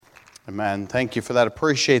Amen. Thank you for that.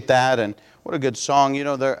 Appreciate that. And what a good song. You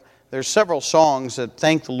know, there's several songs that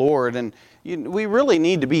thank the Lord, and we really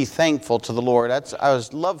need to be thankful to the Lord. I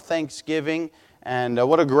love Thanksgiving, and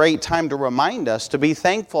what a great time to remind us to be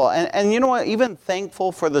thankful. And you know what? Even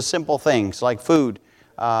thankful for the simple things like food,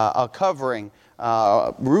 a covering,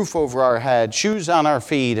 roof over our head, shoes on our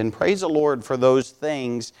feet, and praise the Lord for those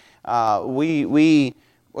things. We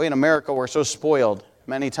in America, we're so spoiled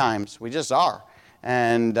many times. We just are.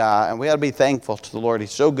 And we ought to be thankful to the Lord.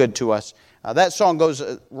 He's so good to us. That song goes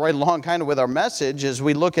right along kind of with our message as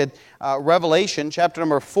we look at Revelation chapter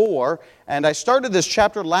number 4. And I started this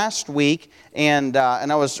chapter last week, and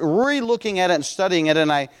I was re-looking at it and studying it,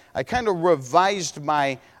 and I kind of revised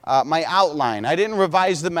my outline. I didn't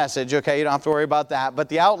revise the message, okay? You don't have to worry about that. But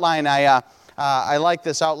the outline, I like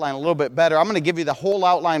this outline a little bit better. I'm going to give you the whole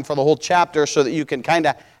outline for the whole chapter so that you can kind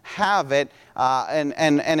of have it.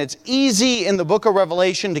 And it's easy in the book of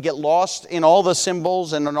Revelation to get lost in all the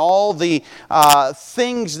symbols and in all the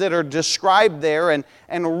things that are described there.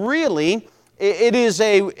 And really, it is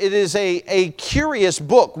a curious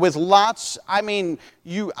book with lots. I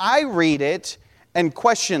read it, and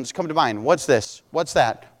questions come to mind. What's this? What's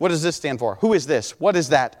that? What does this stand for? Who is this? What is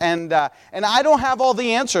that? And I don't have all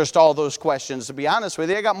the answers to all those questions, to be honest with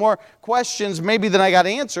you. I got more questions maybe than I got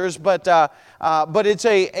answers, but it's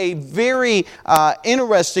a very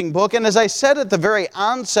interesting book. And as I said at the very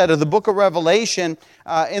onset of the book of Revelation,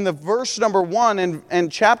 in the verse number 1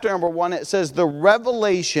 and chapter number 1, it says, the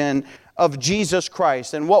revelation of Jesus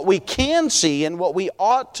Christ. And what we can see and what we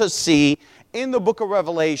ought to see in the book of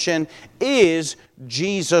Revelation is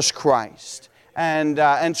Jesus Christ.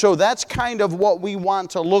 And so that's kind of what we want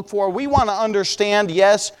to look for. We want to understand,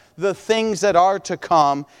 yes, the things that are to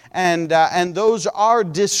come, and those are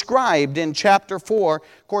described in chapter 4.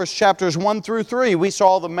 Of course, chapters 1 through 3, we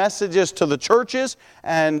saw the messages to the churches,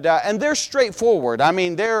 and they're straightforward. I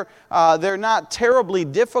mean, they're not terribly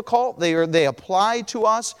difficult. They apply to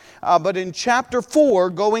us. But in chapter 4,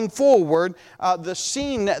 going forward, the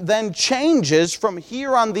scene then changes from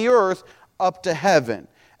here on the earth up to heaven.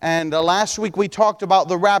 And last week we talked about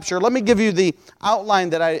the rapture. Let me give you the outline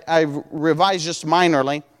that I revised just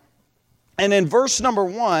minorly. And in verse number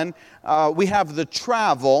 1, we have the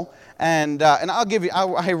travel, and I'll give you.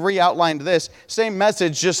 I re-outlined this same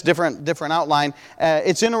message, just different outline.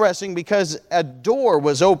 It's interesting because a door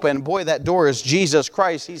was open. Boy, that door is Jesus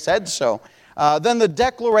Christ. He said so. Then the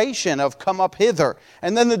declaration of come up hither.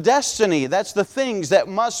 And then the destiny, that's the things that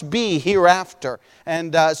must be hereafter.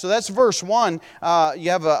 And so that's verse 1. You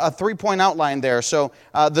have a 3-point outline there. So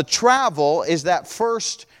the travel is that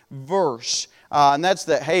first verse. And that's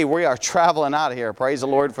hey, we are traveling out of here. Praise the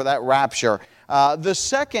Lord for that rapture. The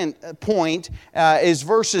second point is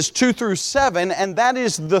verses 2 through 7, and that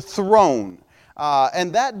is the throne.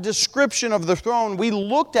 And that description of the throne, we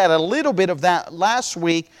looked at a little bit of that last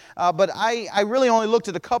week, but I really only looked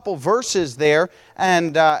at a couple verses there,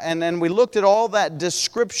 and then we looked at all that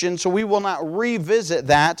description, so we will not revisit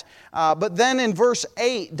that. But then in verse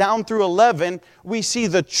 8 down through 11, we see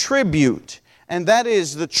the tribute, and that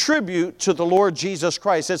is the tribute to the Lord Jesus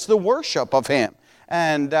Christ. It's the worship of Him.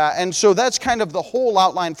 And so that's kind of the whole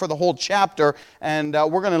outline for the whole chapter, and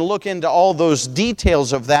we're going to look into all those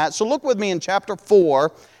details of that. So look with me in chapter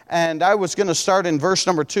 4, and I was going to start in verse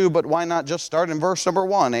number 2, but why not just start in verse number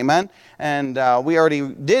 1, amen? And we already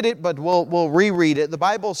did it, but we'll reread it. The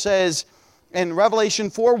Bible says in Revelation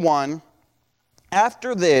 4:1,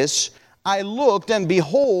 after this I looked, and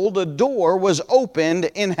behold, a door was opened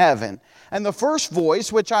in heaven. And the first voice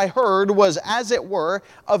which I heard was as it were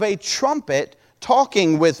of a trumpet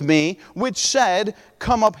talking with me, which said,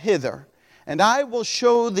 come up hither, and I will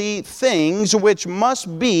show thee things which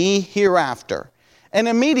must be hereafter. And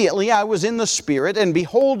immediately I was in the Spirit, and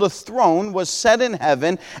behold, a throne was set in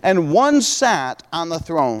heaven, and one sat on the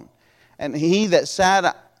throne. And he that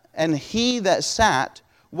sat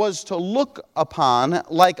was to look upon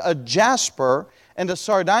like a jasper and a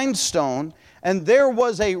sardine stone, and there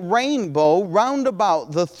was a rainbow round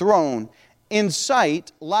about the throne, in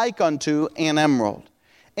sight like unto an emerald.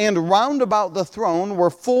 And round about the throne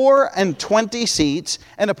were 24 seats,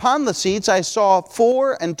 and upon the seats I saw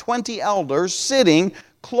 24 elders sitting,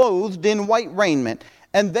 clothed in white raiment,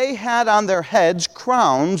 and they had on their heads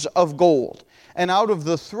crowns of gold. And out of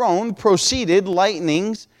the throne proceeded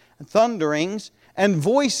lightnings, thunderings, and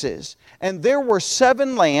voices. And there were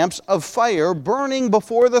 7 lamps of fire burning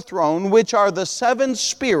before the throne, which are the 7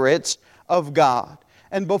 spirits of God.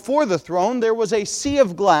 And before the throne there was a sea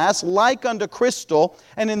of glass like unto crystal,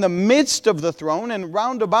 and in the midst of the throne and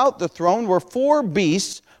round about the throne were 4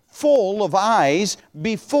 beasts full of eyes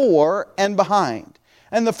before and behind.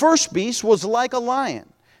 And the first beast was like a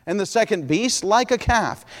lion, and the second beast like a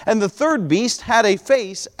calf, and the third beast had a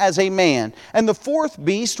face as a man, and the fourth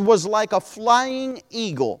beast was like a flying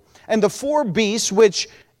eagle. And the four beasts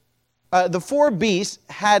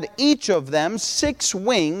had each of them 6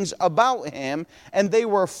 wings about him, and they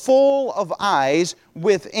were full of eyes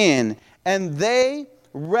within. And they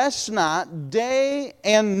rest not day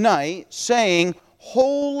and night, saying,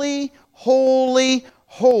 Holy, holy,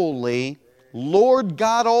 holy, Lord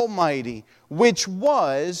God Almighty, which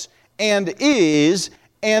was and is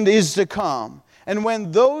to come. And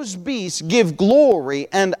when those beasts give glory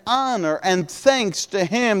and honor and thanks to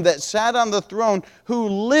him that sat on the throne, who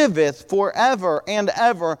liveth forever and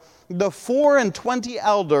ever, the 24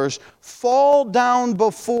 elders fall down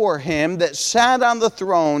before him that sat on the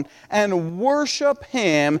throne, and worship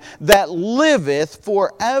him that liveth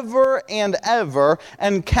forever and ever,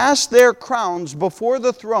 and cast their crowns before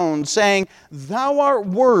the throne, saying, Thou art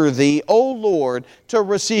worthy, O Lord, to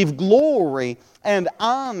receive glory and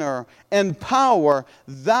honor and power.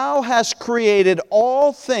 Thou hast created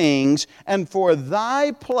all things, and for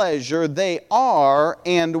thy pleasure they are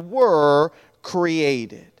and were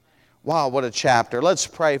created. Wow, what a chapter. Let's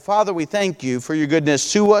pray. Father, we thank you for your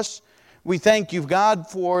goodness to us. We thank you, God,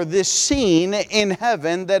 for this scene in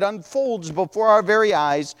heaven that unfolds before our very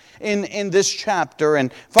eyes in this chapter.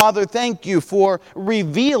 And Father, thank you for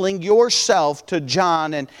revealing yourself to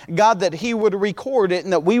John. And God, that he would record it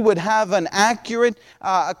and that we would have an accurate,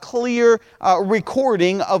 clear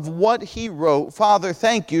recording of what he wrote. Father,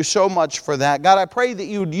 thank you so much for that. God, I pray that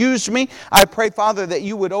you would use me. I pray, Father, that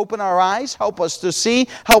you would open our eyes, help us to see,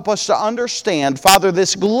 help us to understand, Father,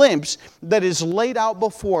 this glimpse that is laid out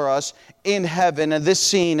before us in heaven and this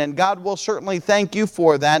scene. And God will certainly thank you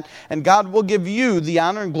for that. And God will give you the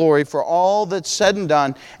honor and glory for all that's said and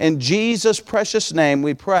done. In Jesus' precious name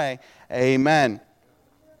we pray. Amen.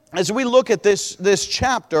 As we look at this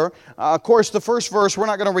chapter, of course, the first verse, we're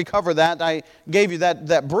not going to recover that. I gave you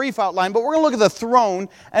that brief outline, but we're going to look at the throne.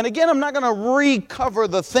 And again, I'm not going to recover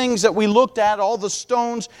the things that we looked at, all the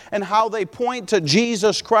stones and how they point to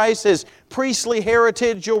Jesus Christ, His priestly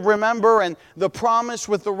heritage, you'll remember, and the promise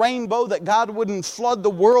with the rainbow that God wouldn't flood the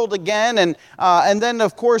world again. And then,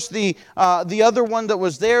 of course, the other one that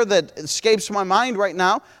was there that escapes my mind right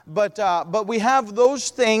now. But we have those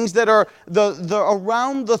things that are the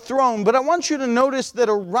around the throne. But I want you to notice that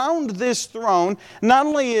around this throne, not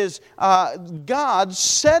only is God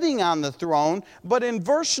sitting on the throne, but in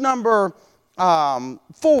verse number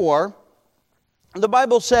 4, the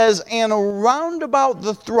Bible says, and around about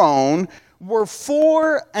the throne were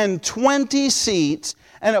 24 seats,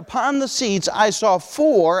 and upon the seats I saw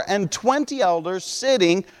 24 elders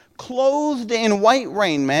sitting, clothed in white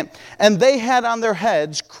raiment, and they had on their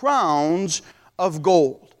heads crowns of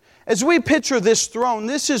gold. As we picture this throne,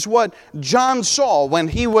 this is what John saw when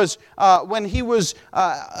he was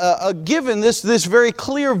given this very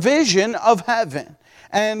clear vision of heaven.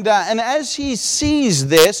 And as he sees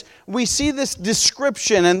this, we see this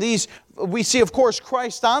description, and we see, of course,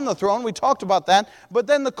 Christ on the throne. We talked about that. But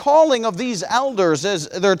then the calling of these elders, as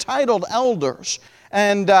they're titled elders.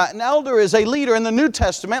 And an elder is a leader in the New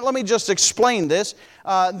Testament. Let me just explain this.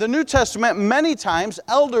 The New Testament, many times,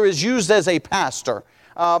 elder is used as a pastor.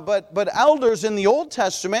 But elders in the Old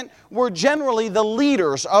Testament were generally the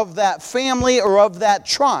leaders of that family or of that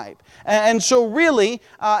tribe. And so really,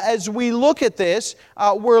 as we look at this,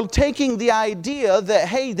 we're taking the idea that,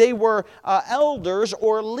 hey, they were elders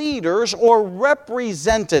or leaders or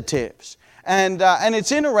representatives. And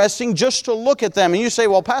it's interesting just to look at them. And you say,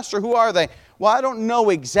 well, Pastor, who are they? Well, I don't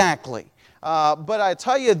know exactly. But I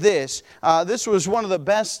tell you this, this was one of the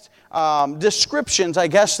best descriptions, I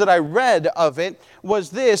guess, that I read of it, was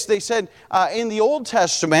this. They said in the Old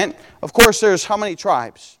Testament, of course, there's how many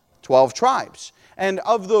tribes? 12 tribes. And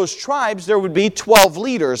of those tribes, there would be 12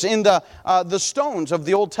 leaders. In the stones of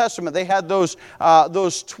the Old Testament, they had those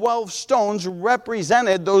 12 stones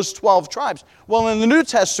represented those 12 tribes. Well, in the New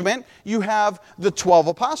Testament, you have the 12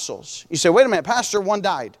 apostles. You say, wait a minute, Pastor, one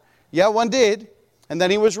died. Yeah, one did. And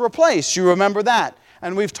then he was replaced. You remember that.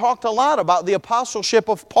 And we've talked a lot about the apostleship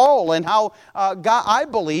of Paul and how I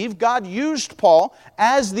believe God used Paul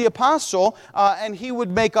as the apostle, and he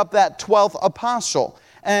would make up that 12th apostle.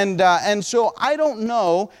 And so I don't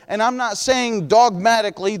know, and I'm not saying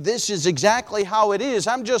dogmatically this is exactly how it is.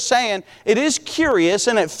 I'm just saying it is curious,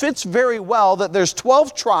 and it fits very well that there's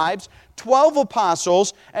 12 tribes, 12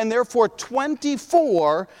 apostles, and therefore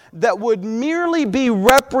 24 that would merely be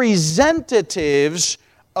representatives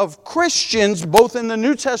of Christians, both in the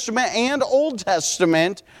New Testament and Old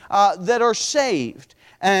Testament, that are saved.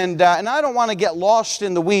 And I don't want to get lost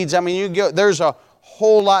in the weeds. I mean, there's a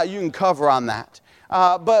whole lot you can cover on that.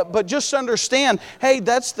 But just understand, hey,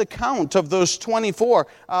 that's the count of those 24.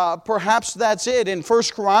 Perhaps that's it. In 1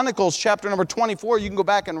 Chronicles chapter number 24, you can go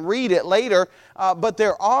back and read it later. But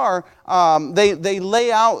there are, they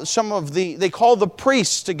lay out some of they call the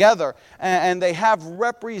priests together. And they have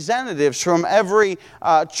representatives from every,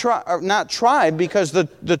 not tribe, because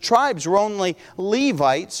the tribes were only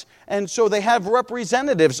Levites. And so they have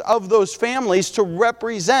representatives of those families to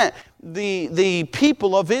represent the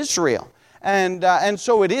people of Israel. And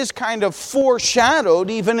so it is kind of foreshadowed,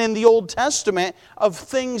 even in the Old Testament, of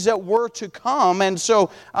things that were to come. And so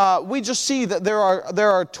we just see that there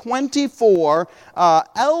are 24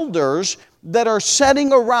 elders that are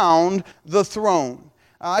sitting around the throne.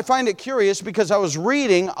 I find it curious because I was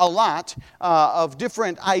reading a lot of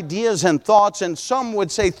different ideas and thoughts, and some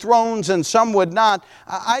would say thrones and some would not.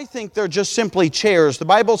 I think they're just simply chairs. The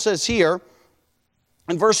Bible says here,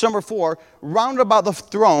 in verse number 4, round about the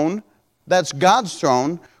throne, that's God's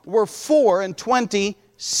throne, were 24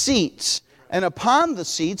 seats. And upon the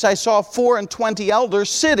seats I saw 24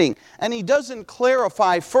 elders sitting. And he doesn't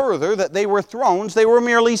clarify further that they were thrones, they were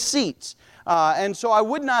merely seats. And so I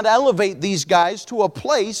would not elevate these guys to a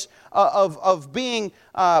place of being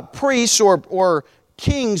priests or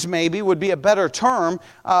kings, maybe would be a better term.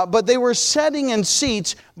 But they were sitting in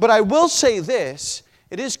seats. But I will say this,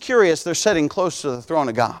 it is curious they're sitting close to the throne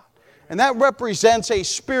of God. And that represents a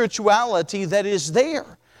spirituality that is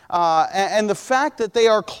there. And the fact that they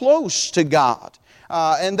are close to God.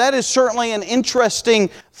 And that is certainly an interesting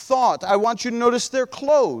thought. I want you to notice their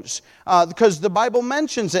clothes. Because the Bible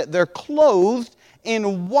mentions it. They're clothed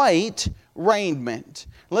in white raiment.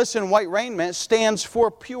 Listen, white raiment stands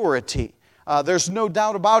for purity. There's no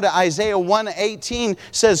doubt about it. Isaiah 1:18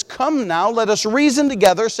 says, "Come now, let us reason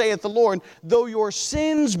together, saith the Lord. Though your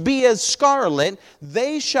sins be as scarlet,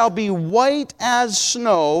 they shall be white as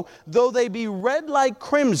snow. Though they be red like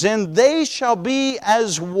crimson, they shall be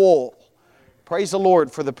as wool." Praise the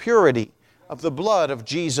Lord for the purity of the blood of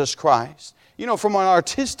Jesus Christ. You know, from an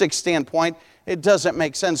artistic standpoint, it doesn't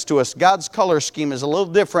make sense to us. God's color scheme is a little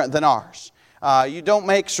different than ours. You don't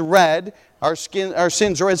mix red. Our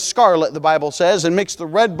sins are as scarlet, the Bible says, and mix the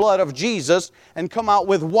red blood of Jesus and come out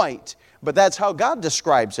with white. But that's how God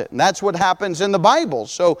describes it, and that's what happens in the Bible.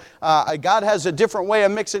 So God has a different way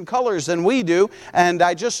of mixing colors than we do, and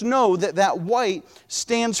I just know that that white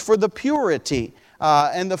stands for the purity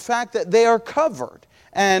and the fact that they are covered.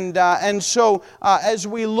 And so as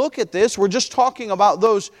we look at this, we're just talking about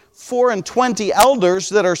those 24 elders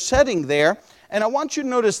that are sitting there, and I want you to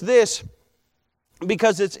notice this,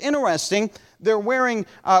 because it's interesting. They're wearing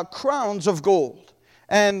crowns of gold.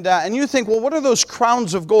 And you think, well, what are those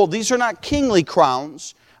crowns of gold? These are not kingly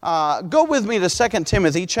crowns. Go with me to 2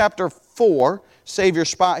 Timothy chapter 4. Save your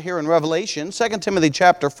spot here in Revelation. 2 Timothy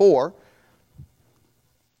chapter 4.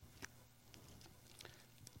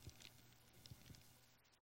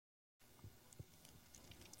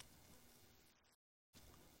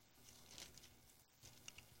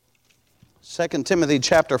 Second Timothy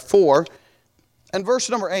chapter 4. And verse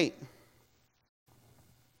number 8.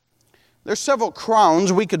 There's several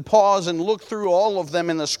crowns. We could pause and look through all of them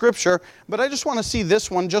in the Scripture, but I just want to see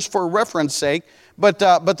this one just for reference sake. But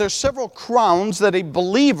there's several crowns that a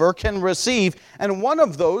believer can receive, and one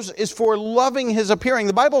of those is for loving His appearing.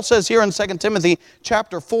 The Bible says here in 2 Timothy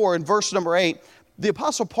chapter 4 and verse number 8, the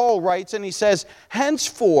Apostle Paul writes, and he says,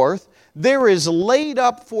 "Henceforth there is laid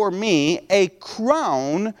up for me a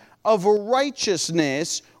crown of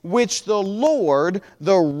righteousness, which the Lord,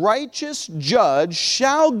 the righteous judge,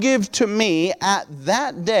 shall give to me at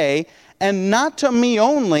that day, and not to me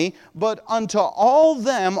only, but unto all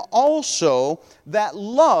them also that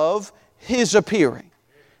love His appearing."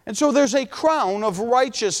 And so there's a crown of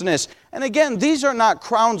righteousness. And again, these are not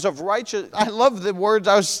crowns of righteousness. I love the words,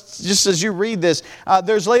 just as you read this,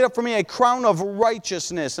 there's laid up for me a crown of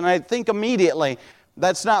righteousness. And I think immediately,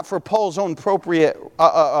 that's not for Paul's own appropriate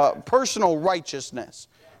personal righteousness.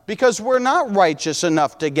 Because we're not righteous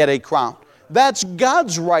enough to get a crown. That's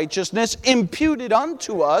God's righteousness imputed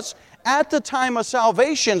unto us at the time of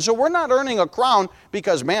salvation. So we're not earning a crown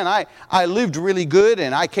because, man, I lived really good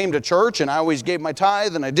and I came to church and I always gave my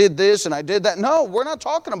tithe and I did this and I did that. No, we're not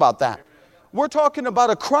talking about that. We're talking about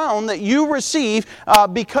a crown that you receive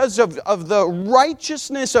because of the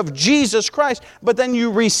righteousness of Jesus Christ. But then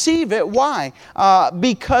you receive it. Why?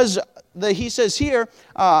 Because he says here,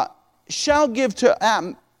 shall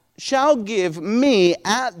give me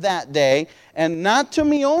at that day, and not to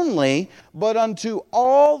me only, but unto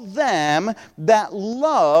all them that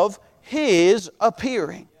love His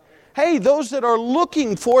appearing. Hey, those that are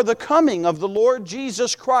looking for the coming of the Lord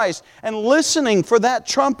Jesus Christ and listening for that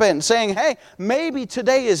trumpet and saying, hey, maybe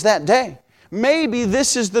today is that day. Maybe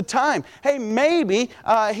this is the time. Hey, maybe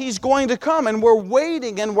He's going to come, and we're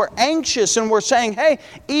waiting and we're anxious and we're saying, hey,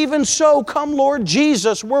 even so, come Lord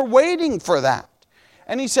Jesus. We're waiting for that.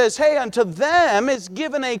 And He says, hey, unto them is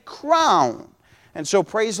given a crown. And so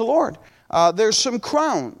praise the Lord. There's some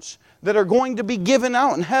crowns that are going to be given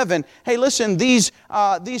out in heaven. Hey, listen, these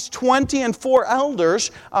 24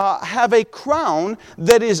 elders have a crown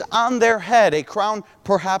that is on their head, a crown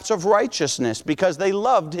perhaps of righteousness because they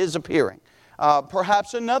loved His appearing.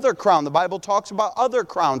 Perhaps another crown. The Bible talks about other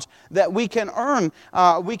crowns that we can earn,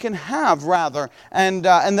 we can have rather, and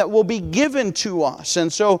that will be given to us.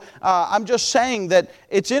 And so I'm just saying that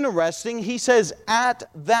it's interesting. He says, at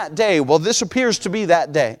that day. Well, this appears to be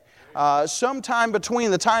that day. Sometime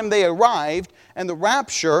between the time they arrived and the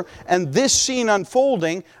rapture and this scene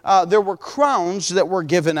unfolding, there were crowns that were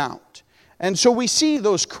given out. And so we see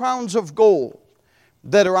those crowns of gold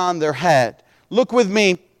that are on their head. Look with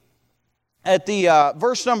me at the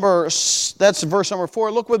verse number, that's verse number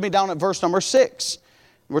 4. Look with me down at verse number 6.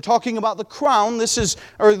 We're talking about the crown. This is,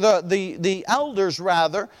 or the elders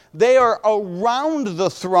rather, they are around the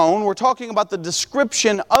throne. We're talking about the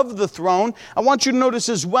description of the throne. I want you to notice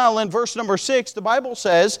as well in verse number 6, the Bible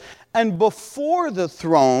says, and before the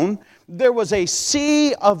throne there was a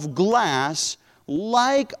sea of glass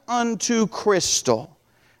like unto crystal.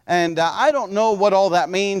 And I don't know what all that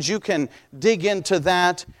means. You can dig into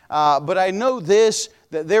that. But I know this,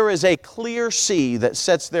 that there is a clear sea that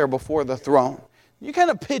sits there before the throne. You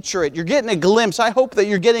kind of picture it. You're getting a glimpse. I hope that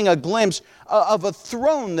you're getting a glimpse of a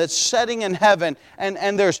throne that's setting in heaven. And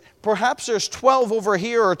perhaps there's 12 over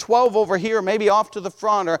here or 12 over here, maybe off to the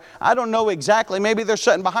front, or I don't know exactly. Maybe they're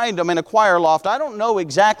sitting behind them in a choir loft. I don't know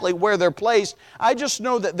exactly where they're placed. I just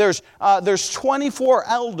know that there's 24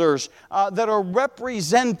 elders that are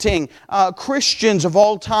representing Christians of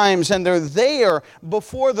all times, and they're there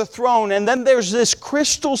before the throne. And then there's this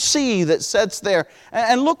crystal sea that sits there.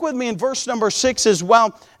 And look with me in verse number 6 as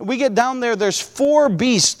well. We get down there, there's 4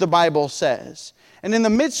 beasts, the Bible says. And in the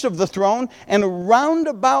midst of the throne, and round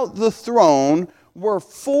about the throne, were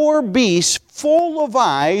 4 beasts full of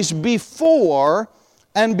eyes before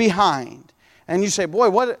and behind. And you say, boy,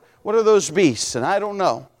 what are those beasts? And I don't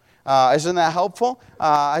know. Isn't that helpful?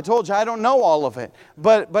 I told you I don't know all of it.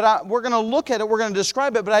 But we're going to look at it, we're going to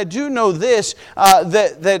describe it. But I do know this,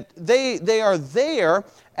 that they are there,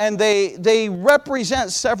 and they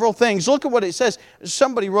represent several things. Look at what it says.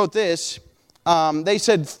 Somebody wrote this. They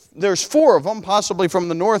said there's 4 of them, possibly from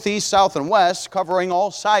the north, east, south, and west, covering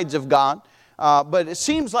all sides of God. But it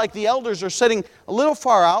seems like the elders are sitting a little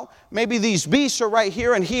far out. Maybe these beasts are right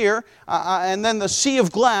here and here, and then the sea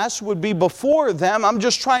of glass would be before them. I'm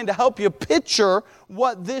just trying to help you picture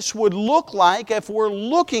what this would look like if we're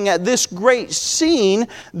looking at this great scene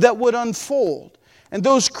that would unfold. And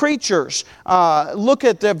those creatures, look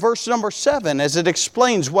at the verse number 7 as it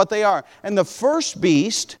explains what they are. And the first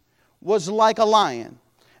beast was like a lion,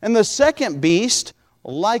 and the second beast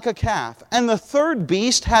like a calf, and the third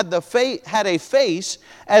beast had a face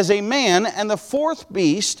as a man, and the fourth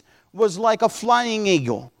beast was like a flying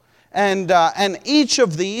eagle. And each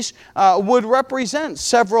of these would represent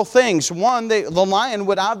several things. One, the lion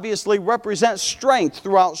would obviously represent strength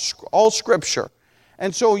throughout all Scripture.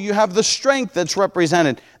 And so you have the strength that's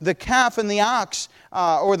represented. The calf and the ox,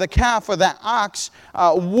 or the calf or that ox,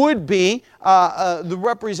 would be the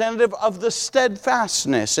representative of the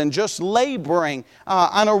steadfastness and just laboring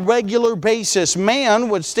on a regular basis. Man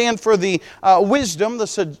would stand for the wisdom, the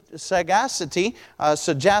sagacity,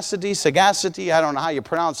 I don't know how you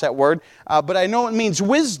pronounce that word, but I know it means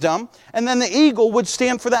wisdom. And then the eagle would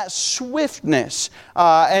stand for that swiftness.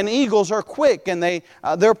 And eagles are quick, and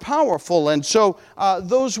they're powerful. And so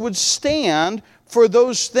those would stand for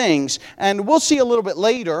those things. And we'll see a little bit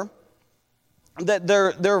later that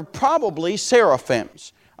they're probably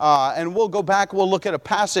seraphims. And we'll go back, we'll look at a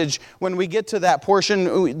passage when we get to that portion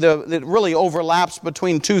that really overlaps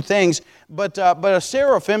between 2 things. But a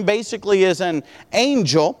seraphim basically is an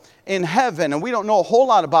angel in heaven, and we don't know a whole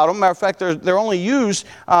lot about them. Matter of fact, they're only used,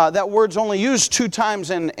 that word's only used 2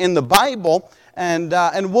 times in the Bible, and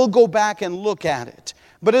we'll go back and look at it.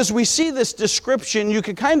 But as we see this description, you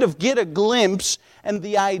can kind of get a glimpse and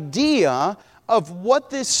the idea of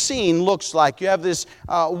what this scene looks like. You have this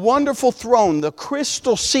wonderful throne, the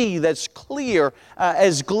crystal sea that's clear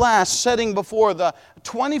as glass setting before the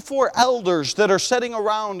 24 elders that are sitting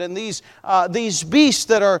around, and these beasts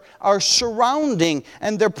that are surrounding,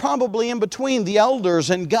 and they're probably in between the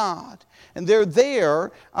elders and God. And they're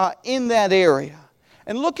there in that area.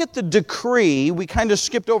 And look at the decree. We kind of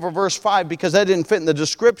skipped over verse 5 because that didn't fit in the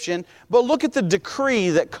description. But look at the decree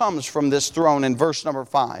that comes from this throne in verse number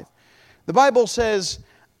 5. The Bible says,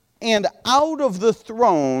 "And out of the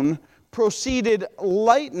throne proceeded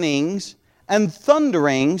lightnings and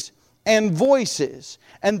thunderings and voices.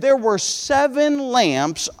 And there were 7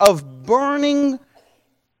 lamps of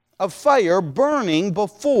fire burning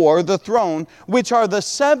before the throne, which are the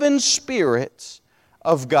 7 spirits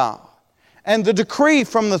of God." And the decree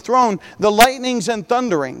from the throne, the lightnings and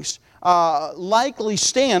thunderings, likely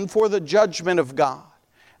stand for the judgment of God.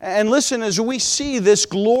 And listen, as we see this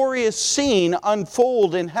glorious scene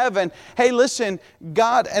unfold in heaven, hey, listen,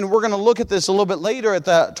 God, and we're going to look at this a little bit later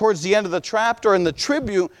towards the end of the chapter in the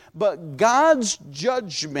tribute, but God's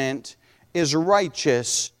judgment is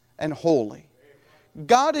righteous and holy.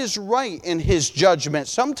 God is right in His judgment.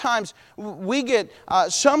 Sometimes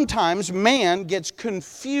sometimes man gets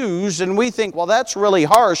confused and we think, well, that's really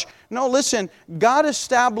harsh. No, listen, God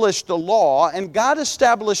established the law and God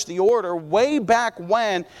established the order way back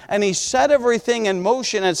when, and He set everything in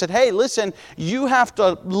motion and said, hey, listen, you have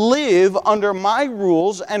to live under my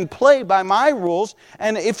rules and play by my rules,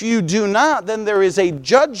 and if you do not, then there is a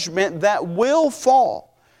judgment that will fall.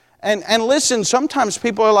 And listen, sometimes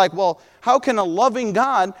people are like, well, how can a loving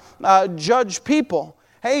God judge people?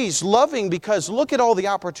 Hey, He's loving because look at all the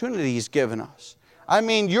opportunity He's given us. I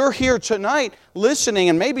mean, you're here tonight listening,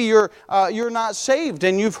 and maybe you're not saved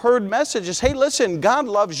and you've heard messages. Hey, listen, God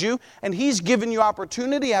loves you, and He's given you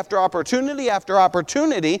opportunity after opportunity after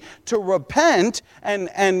opportunity to repent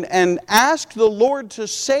and ask the Lord to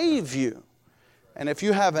save you. And if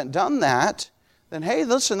you haven't done that, then hey,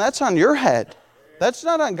 listen, that's on your head. That's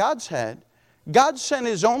not on God's head. God sent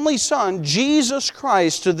His only Son, Jesus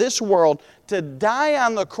Christ, to this world to die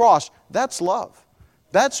on the cross. That's love.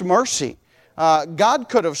 That's mercy. God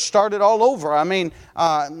could have started all over. I mean,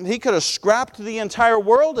 He could have scrapped the entire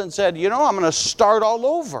world and said, you know, I'm going to start all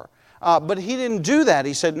over. But He didn't do that.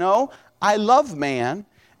 He said, no, I love man,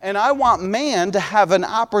 and I want man to have an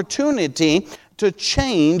opportunity to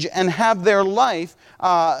change and have their life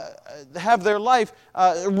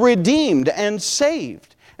redeemed and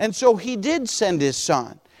saved. And so He did send His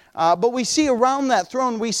Son. But we see around that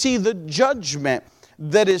throne, we see the judgment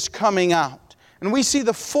that is coming out. And we see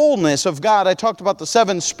the fullness of God. I talked about the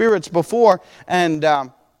 7 spirits before, and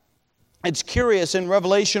it's curious in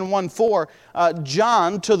Revelation 1:4,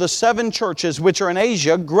 John, to the 7 churches which are in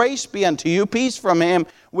Asia, grace be unto you, peace from Him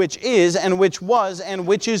which is, and which was, and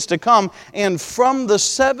which is to come, and from the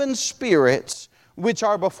 7 spirits which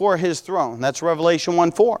are before His throne. That's Revelation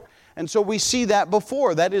 1:4. And so we see that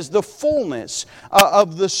before. That is the fullness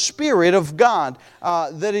of the Spirit of God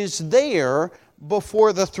that is there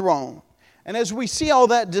before the throne. And as we see all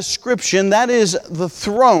that description, that is the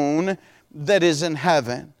throne that is in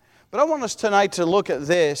heaven. But I want us tonight to look at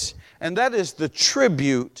this, and that is the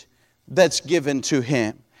tribute that's given to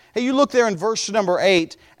Him. Hey, you look there in verse number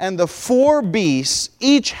 8, and the 4 beasts,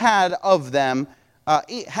 each had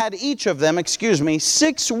each of them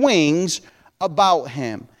 6 wings about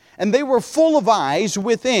Him. And they were full of eyes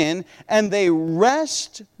within, and they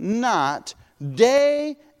rest not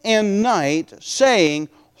day and night, saying,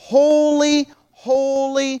 Holy,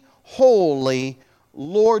 holy, holy,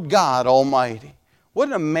 Lord God Almighty. What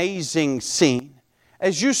an amazing scene.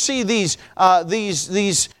 As you see these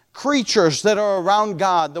creatures that are around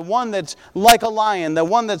God, the one that's like a lion, the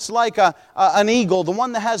one that's like an eagle, the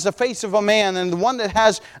one that has the face of a man, and the one that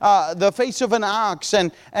has the face of an ox,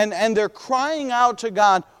 and they're crying out to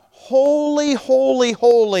God, Holy, holy,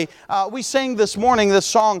 holy. We sang this morning this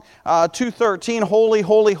song 213, Holy,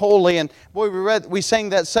 holy, holy. And boy, we sang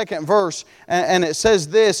that second verse, and it says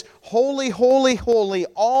this, Holy, holy, holy,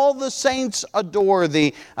 all the saints adore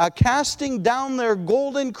Thee, casting down their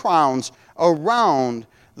golden crowns around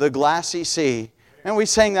the glassy sea. And we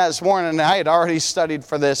sang that this morning, and I had already studied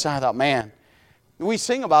for this. I thought, man, we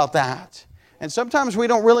sing about that. And sometimes we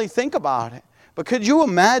don't really think about it. But could you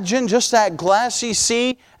imagine just that glassy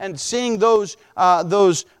sea and seeing the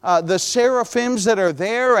seraphims that are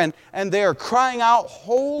there, and they're crying out,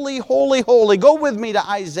 Holy, holy, holy. Go with me to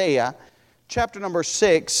Isaiah chapter number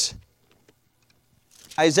 6.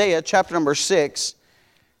 Isaiah chapter number 6.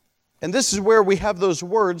 And this is where we have those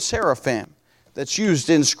words, seraphim, that's used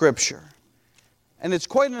in Scripture. And it's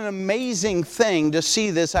quite an amazing thing to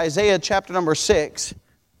see this, Isaiah chapter number 6.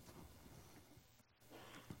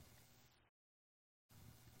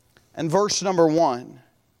 And verse number 1.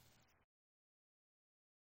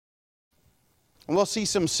 And we'll see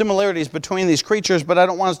some similarities between these creatures, but I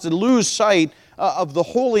don't want us to lose sight of the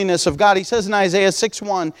holiness of God. He says in Isaiah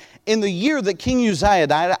 6:1, "In the year that King Uzziah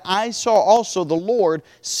died, I saw also the Lord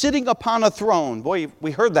sitting upon a throne." Boy,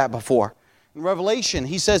 we heard that before. In Revelation,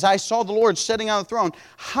 he says, "I saw the Lord sitting on a throne,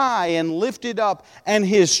 high and lifted up, and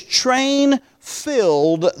his train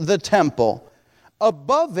filled the temple.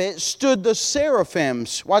 Above it stood the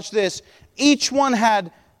seraphims." Watch this. "Each one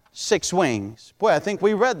had 6 wings." Boy, I think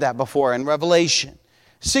we read that before in Revelation.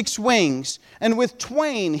 6 wings. "And with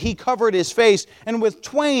twain he covered his face, and with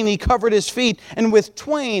twain he covered his feet, and with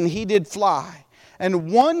twain he did fly.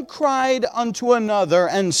 And one cried unto another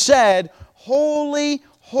and said, Holy,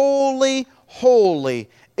 holy, holy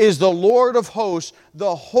is the Lord of hosts.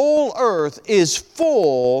 The whole earth is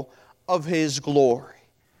full of his glory."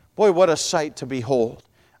 Boy, what a sight to behold.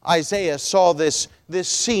 Isaiah saw this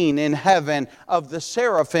scene in heaven of the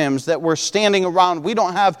seraphims that were standing around. We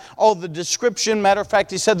don't have all the description. Matter of fact,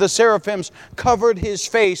 he said the seraphims covered his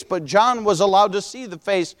face, but John was allowed to see the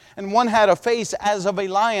face. And one had a face as of a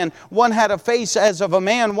lion, one had a face as of a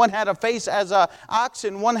man, one had a face as an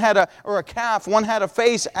oxen, one had a calf, one had a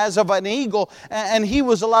face as of an eagle, and he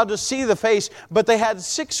was allowed to see the face, but they had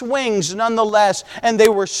 6 wings nonetheless, and they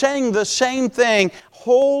were saying the same thing,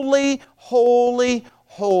 "Holy, holy,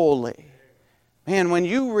 holy." Man, when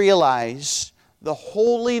you realize the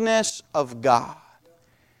holiness of God,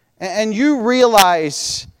 and you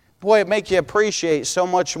realize, boy, it makes you appreciate so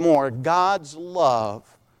much more God's love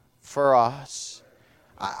for us.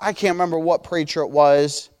 I can't remember what preacher it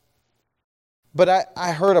was, but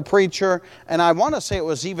I heard a preacher, and I want to say it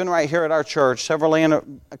was even right here at our church,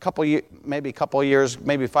 maybe a couple years,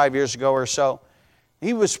 maybe 5 years ago or so.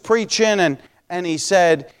 He was preaching, and he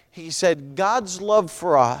said, God's love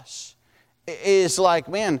for us is like,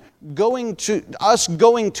 man, going to a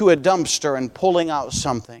dumpster and pulling out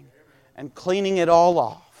something and cleaning it all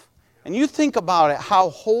off. And you think about it, how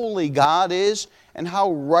holy God is and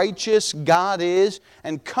how righteous God is,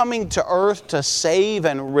 and coming to earth to save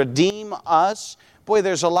and redeem us. Boy,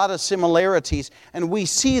 there's a lot of similarities. And we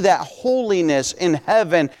see that holiness in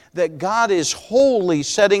heaven, that God is holy,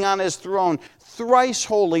 sitting on his throne, thrice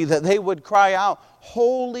holy, that they would cry out,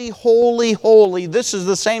 "Holy, holy, holy." This is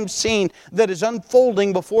the same scene that is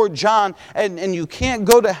unfolding before John, and you can't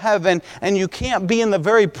go to heaven and you can't be in the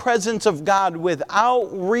very presence of God without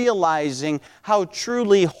realizing how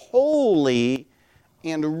truly holy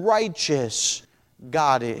and righteous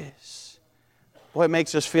God is. Boy, it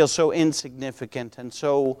makes us feel so insignificant and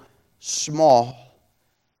so small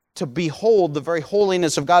to behold the very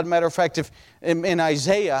holiness of God. Matter of fact, if in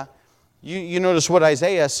Isaiah, you notice what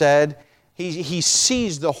Isaiah said. He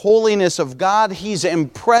sees the holiness of God. He's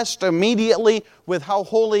impressed immediately with how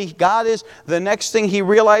holy God is. The next thing he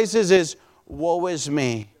realizes is, "Woe is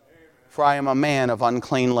me, for I am a man of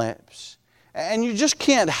unclean lips." And you just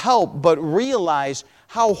can't help but realize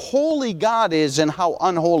how holy God is and how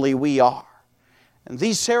unholy we are. And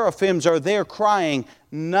these seraphims are there crying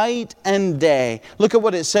night and day. Look at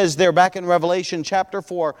what it says there back in Revelation chapter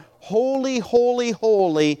 4. "Holy, holy,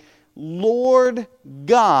 holy, Lord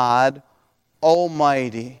God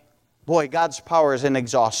Almighty." Boy, God's power is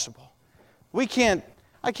inexhaustible. I can't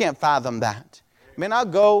fathom that. I mean, I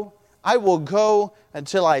will go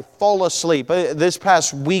until I fall asleep. This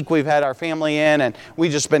past week we've had our family in, and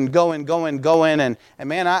we've just been going, and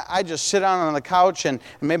man, I just sit down on the couch, and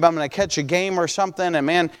maybe I'm going to catch a game or something, and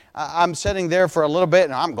man, I'm sitting there for a little bit,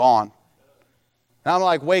 and I'm gone. And I'm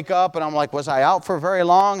like, wake up, and I'm like, was I out for very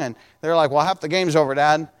long? And they're like, well, half the game's over,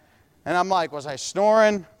 Dad. And I'm like, was I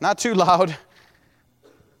snoring? Not too loud.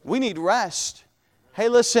 We need rest. Hey,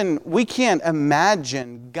 listen, we can't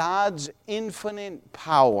imagine God's infinite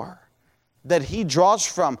power that He draws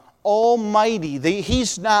from. Almighty.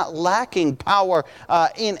 He's not lacking power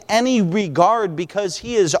in any regard, because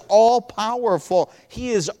He is all-powerful.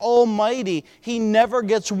 He is almighty. He never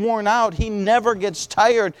gets worn out. He never gets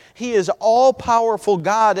tired. He is all-powerful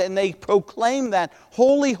God, and they proclaim that.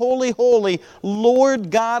 Holy, holy, holy,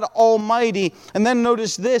 Lord God Almighty. And then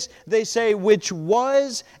notice this. They say, which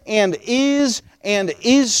was and is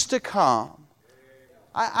to come.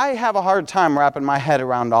 I have a hard time wrapping my head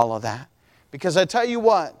around all of that. Because I tell you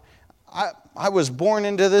what, I was born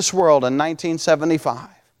into this world in 1975.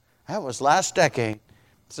 That was last decade.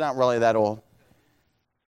 It's not really that old.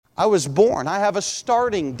 I was born. I have a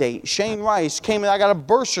starting date. Shane Rice came and I got a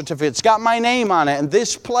birth certificate. It's got my name on it and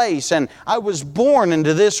this place. And I was born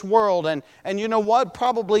into this world. And you know what?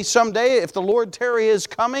 Probably someday, if the Lord tarry is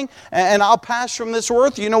coming and I'll pass from this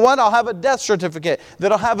earth, you know what? I'll have a death certificate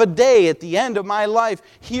that'll have a day at the end of my life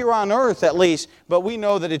here on earth at least. But we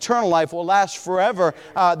know that eternal life will last forever.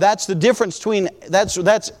 That's the difference between,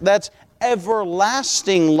 that's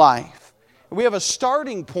everlasting life. We have a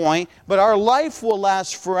starting point, but our life will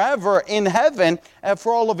last forever in heaven and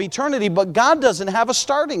for all of eternity. But God doesn't have a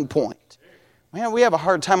starting point. Man, we have a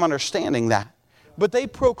hard time understanding that. But they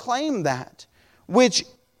proclaim that, which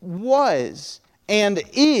was and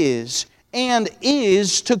is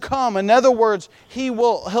to come. In other words,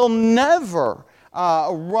 He'll never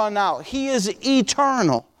run out. He is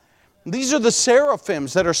eternal. These are the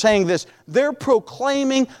seraphims that are saying this. They're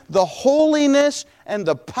proclaiming the holiness and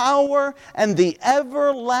the power and the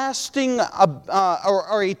everlasting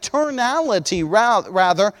or eternality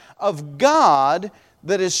rather of God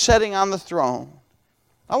that is sitting on the throne.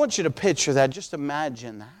 I want you to picture that. Just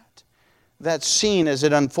imagine that scene as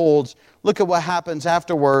it unfolds. Look at what happens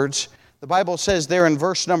afterwards. The Bible says there in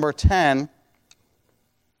verse number 10,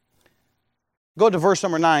 go to verse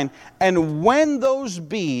number 9. And when those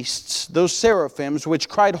beasts, those seraphims, which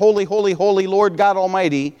cried, Holy, holy, holy, Lord God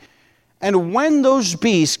Almighty, and when those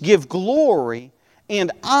beasts give glory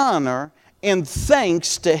and honor and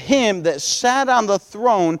thanks to Him that sat on the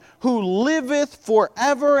throne, who liveth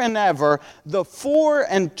forever and ever, the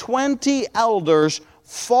 24 elders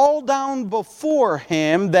fall down before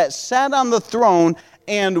Him that sat on the throne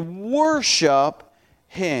and worship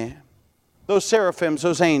Him. Those seraphims,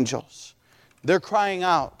 those angels, they're crying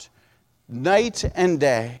out night and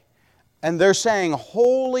day. And they're saying,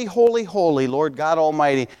 Holy, holy, holy, Lord God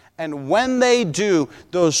Almighty. And when they do,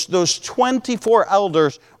 those 24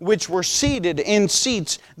 elders, which were seated in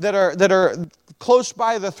seats that are close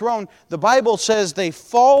by the throne, the Bible says they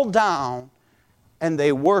fall down and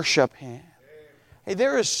they worship Him. Hey,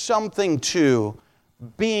 there is something to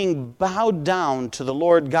being bowed down to the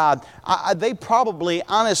Lord God. They probably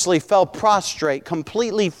honestly fell prostrate,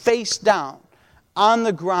 completely face down on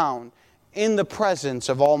the ground in the presence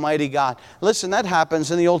of Almighty God. Listen, that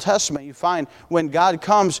happens in the Old Testament. You find when God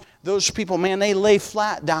comes, those people, man, they lay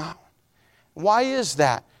flat down. Why is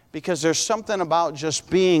that? Because there's something about just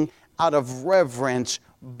being out of reverence,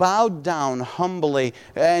 bowed down humbly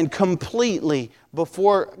and completely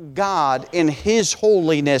before God in His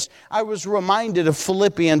holiness. I was reminded of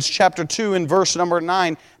Philippians chapter 2 and verse number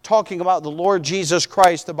 9, talking about the Lord Jesus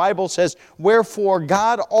Christ. The Bible says, Wherefore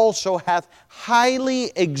God also hath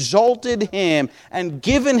highly exalted Him and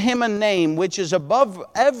given Him a name which is above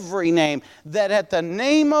every name, that at the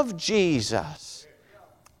name of Jesus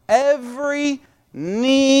every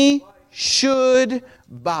knee should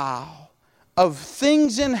bow, of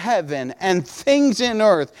things in heaven and things in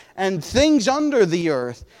earth and things under the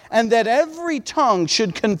earth, and that every tongue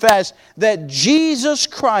should confess that Jesus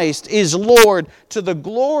Christ is Lord, to the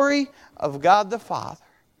glory of God the Father.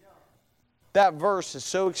 That verse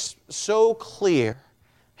is so clear.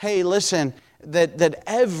 Hey, listen, that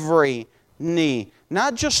every knee,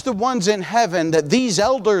 not just the ones in heaven, that these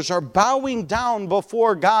elders are bowing down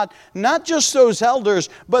before God. Not just those elders,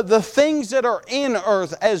 but the things that are in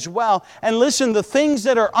earth as well. And listen, the things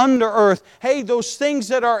that are under earth, hey, those things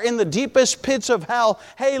that are in the deepest pits of hell,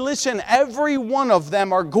 hey, listen, every one of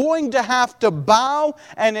them are going to have to bow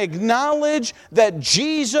and acknowledge that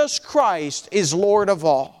Jesus Christ is Lord of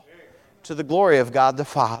all, to the glory of God the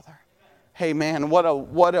Father. Hey, man, what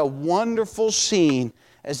a wonderful scene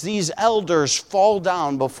as these elders fall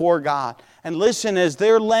down before God. And listen, as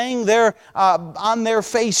they're laying there on their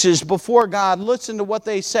faces before God, listen to what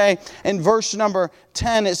they say in verse number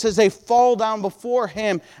 10. It says, they fall down before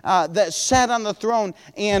Him that sat on the throne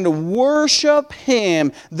and worship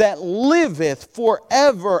Him that liveth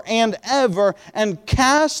forever and ever, and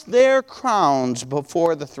cast their crowns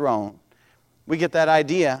before the throne. We get that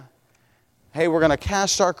idea. Hey, we're going to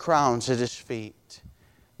cast our crowns at His feet.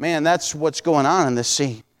 Man, that's what's going on in this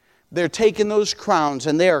scene. They're taking those crowns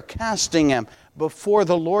and they are casting them before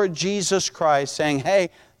the Lord Jesus Christ, saying, hey,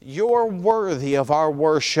 you're worthy of our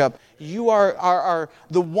worship. You are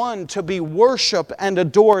the one to be worshiped and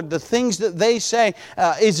adored. The things that they say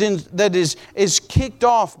is kicked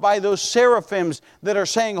off by those seraphims that are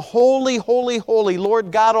saying, Holy, holy, holy,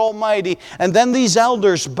 Lord God Almighty. And then these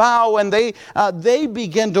elders bow and they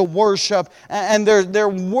begin to worship, and they're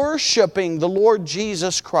worshiping the Lord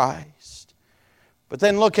Jesus Christ. But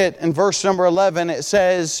then look at in verse number 11, it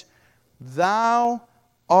says, Thou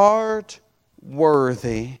art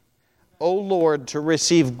worthy, O Lord, to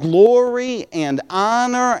receive glory and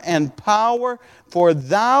honor and power, for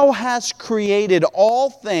thou hast created all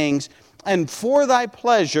things, and for thy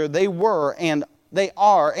pleasure they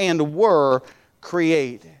are and were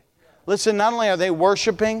created. Listen, not only are they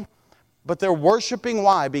worshiping, but they're worshiping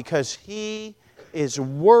why? Because He is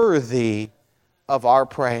worthy of our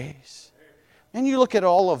praise. And you look at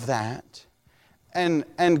all of that, and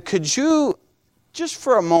could you, just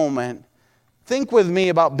for a moment, think with me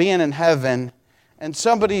about being in heaven and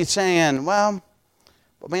somebody saying, well,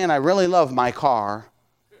 but man, I really love my car.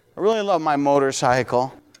 I really love my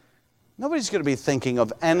motorcycle. Nobody's going to be thinking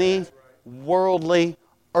of any worldly,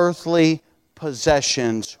 earthly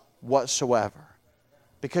possessions whatsoever,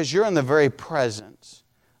 because you're in the very presence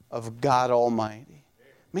of God Almighty.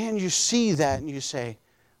 Man, you see that and you say,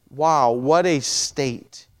 wow, what a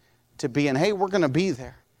state to be in. Hey, we're going to be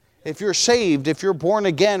there. If you're saved, if you're born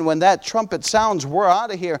again, when that trumpet sounds, we're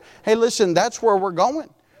out of here. Hey, listen, that's where we're going.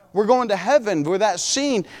 We're going to heaven. We're that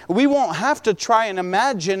scene. We won't have to try and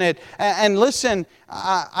imagine it. And listen,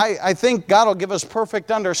 I think God will give us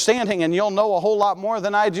perfect understanding, and you'll know a whole lot more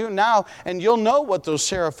than I do now. And you'll know what those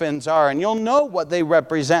seraphims are, and you'll know what they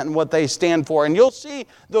represent and what they stand for. And you'll see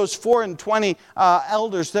those 24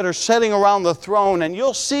 elders that are sitting around the throne, and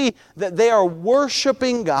you'll see that they are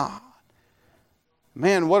worshiping God.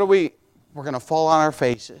 Man, we're going to fall on our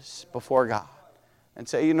faces before God and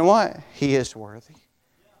say, you know what? He is worthy.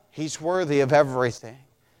 He's worthy of everything.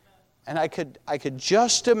 And I could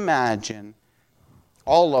just imagine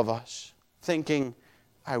all of us thinking,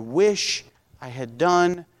 I wish I had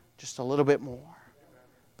done just a little bit more.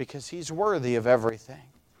 Because He's worthy of everything.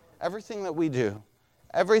 Everything that we do,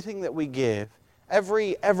 everything that we give,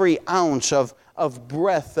 every ounce of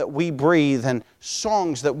breath that we breathe and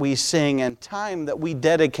songs that we sing and time that we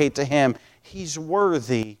dedicate to Him, He's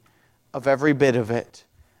worthy of every bit of it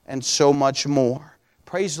and so much more.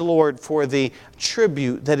 Praise the Lord for the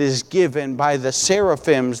tribute that is given by the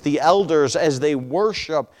seraphims, the elders, as they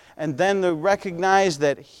worship, and then they recognize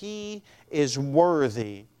that He is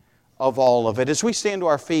worthy of all of it. As we stand to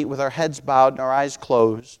our feet with our heads bowed and our eyes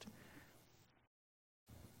closed,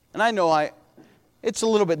 and I know it's a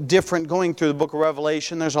little bit different going through the book of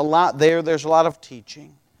Revelation. There's a lot there. There's a lot of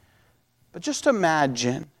teaching. But just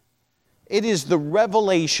imagine, it is the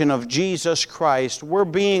revelation of Jesus Christ. We're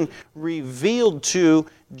being revealed to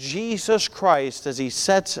Jesus Christ as He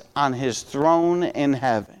sits on His throne in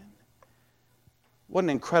heaven. What an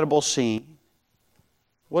incredible scene.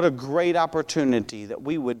 What a great opportunity that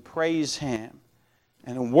we would praise Him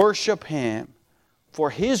and worship Him for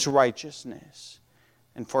His righteousness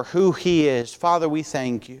and for who He is. Father, we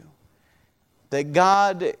thank You that,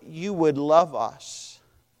 God, You would love us.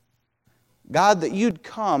 God, that You'd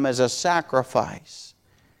come as a sacrifice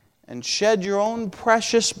and shed Your own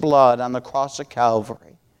precious blood on the cross of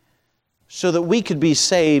Calvary so that we could be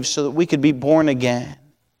saved, so that we could be born again.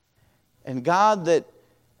 And God, that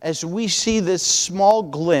as we see this small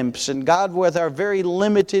glimpse, and God, with our very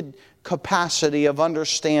limited capacity of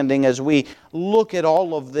understanding as we look at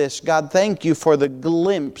all of this, God, thank You for the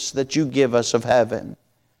glimpse that You give us of heaven.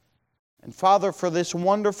 And Father, for this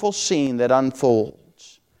wonderful scene that unfolds.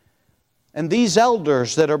 And these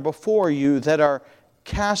elders that are before You, that are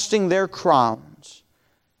casting their crowns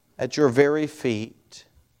at Your very feet.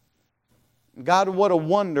 God, what a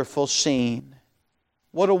wonderful scene.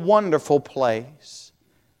 What a wonderful place.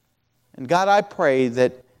 And God, I pray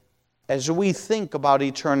that as we think about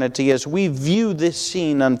eternity, as we view this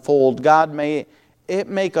scene unfold, God, may it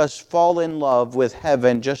make us fall in love with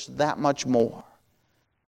heaven just that much more.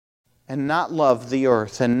 And not love the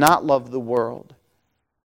earth and not love the world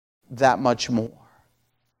that much more.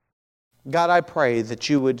 God, I pray that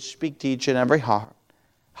You would speak to each and every heart.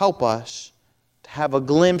 Help us to have a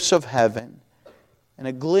glimpse of heaven and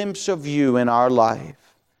a glimpse of You in our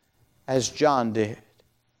life, as John did.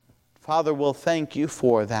 Father, we'll thank You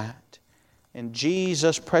for that. In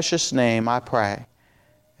Jesus' precious name I pray.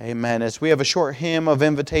 Amen. As we have a short hymn of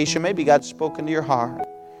invitation, maybe God's spoken to your heart.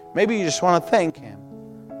 Maybe you just want to thank Him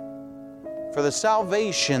for the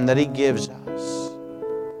salvation that He gives us.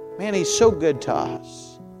 Man, He's so good to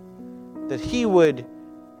us that He would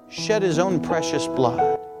shed His own precious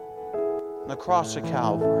blood on the cross of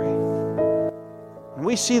Calvary. And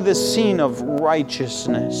we see this scene of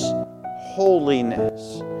righteousness,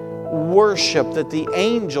 holiness, worship, that the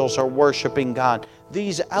angels are worshiping God.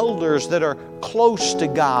 These elders that are close to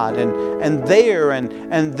God and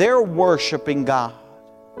they're worshiping God.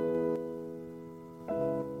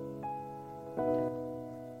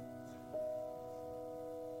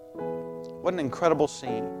 What an incredible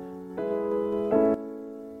scene.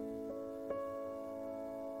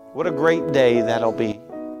 What a great day that'll be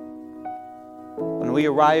when we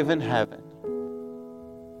arrive in heaven.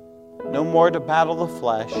 No more to battle the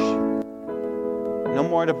flesh, no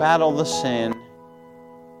more to battle the sin,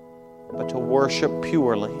 but to worship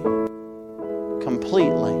purely,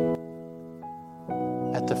 completely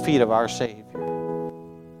at the feet of our Savior.